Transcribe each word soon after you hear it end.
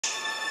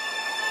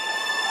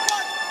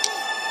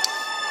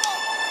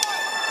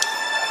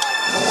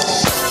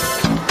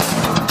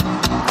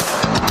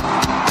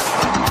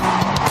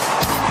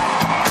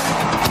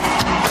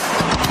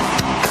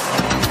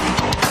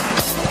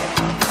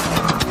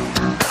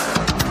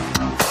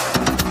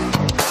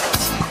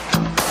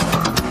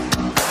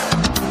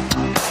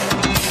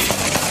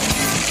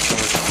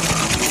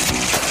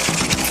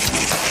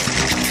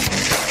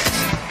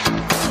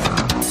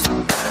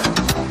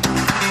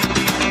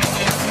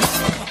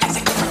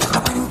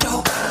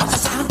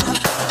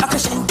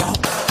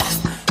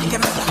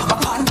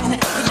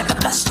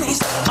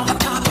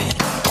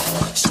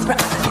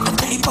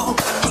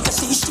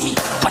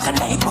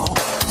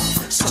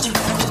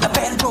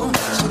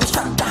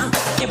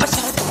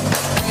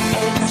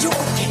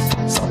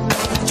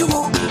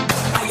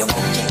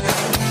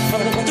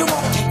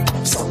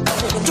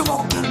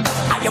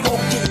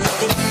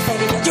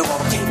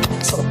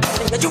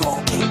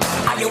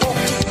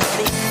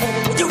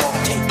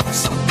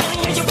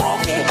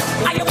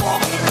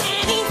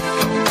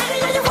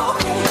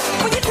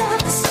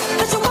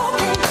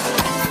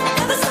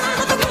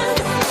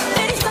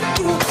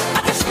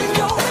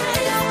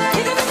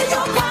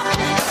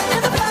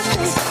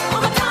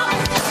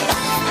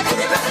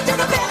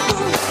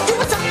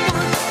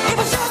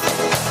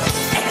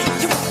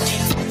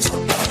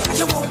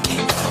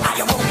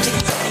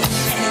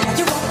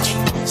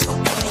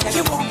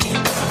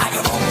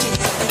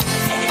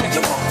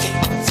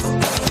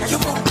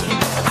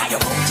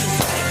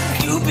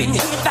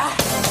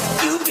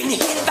You've been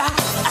hit by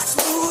a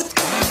smooth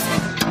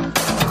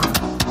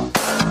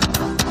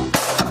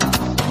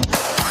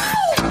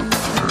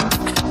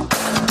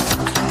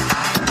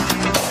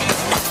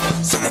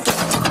so they get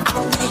to the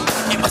outlay.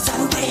 It was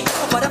Sunday,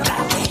 what a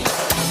bad day.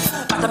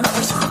 But the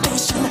memories of the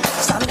patient,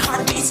 sounding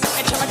heartbeats and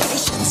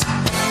interrogations.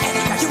 And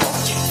are you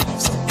okay?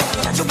 So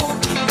are you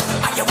okay?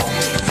 Are you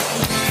okay?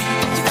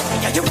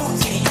 Are you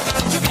okay?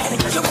 You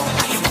panic, are you okay?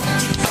 Are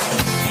you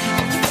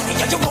okay?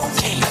 Are you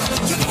okay?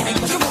 You panic,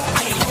 are you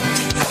okay?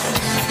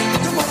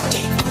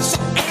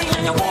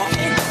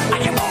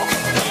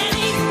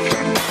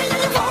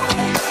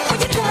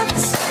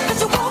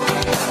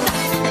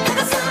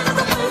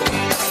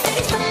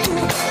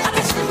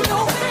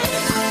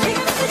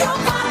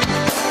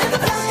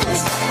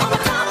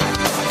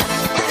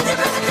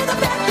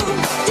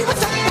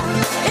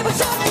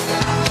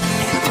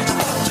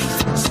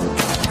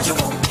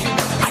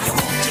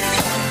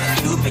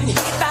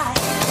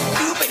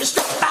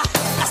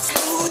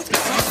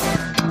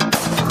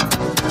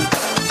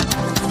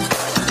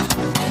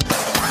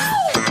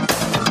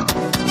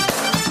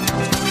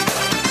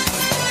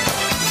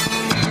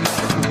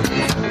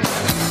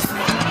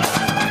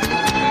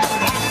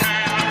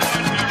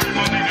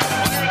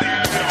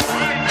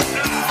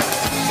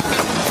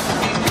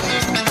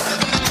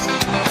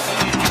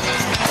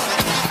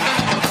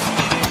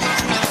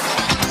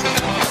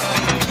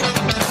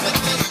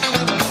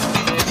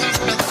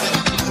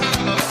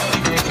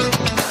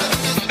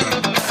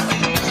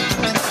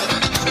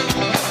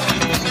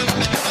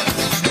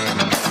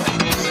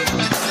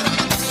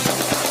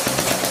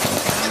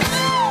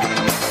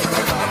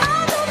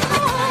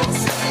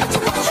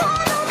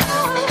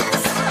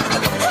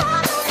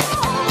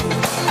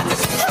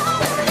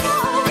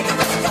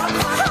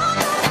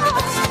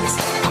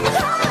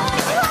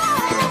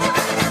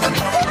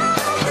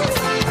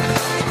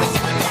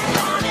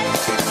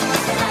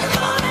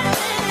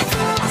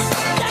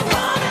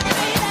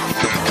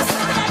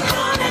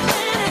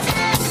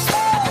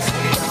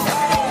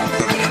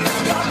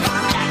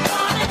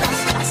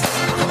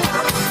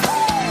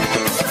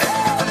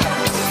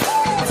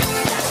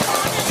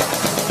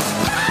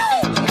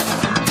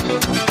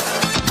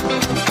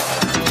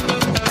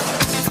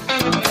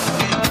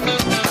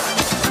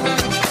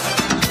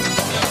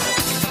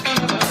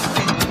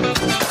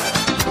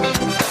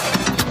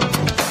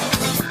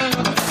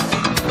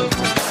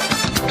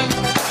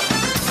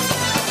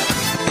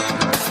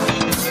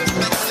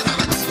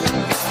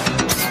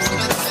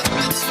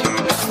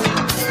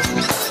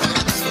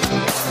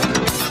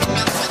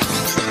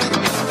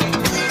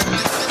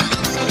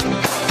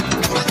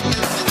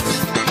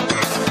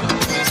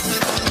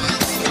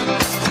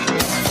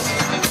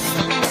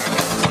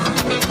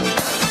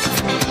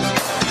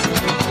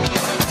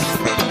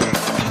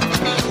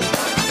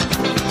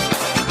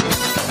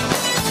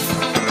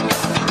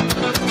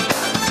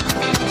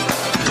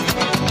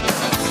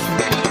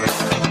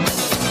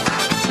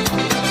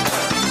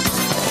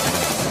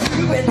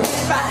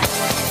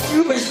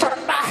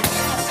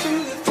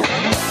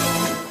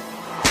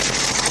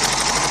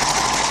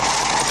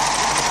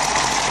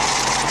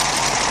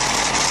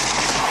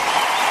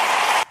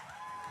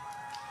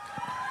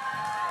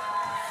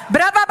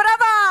 Brawa,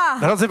 brawa!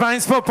 Drodzy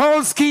Państwo,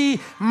 polski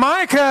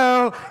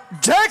Michael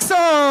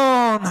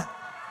Jackson!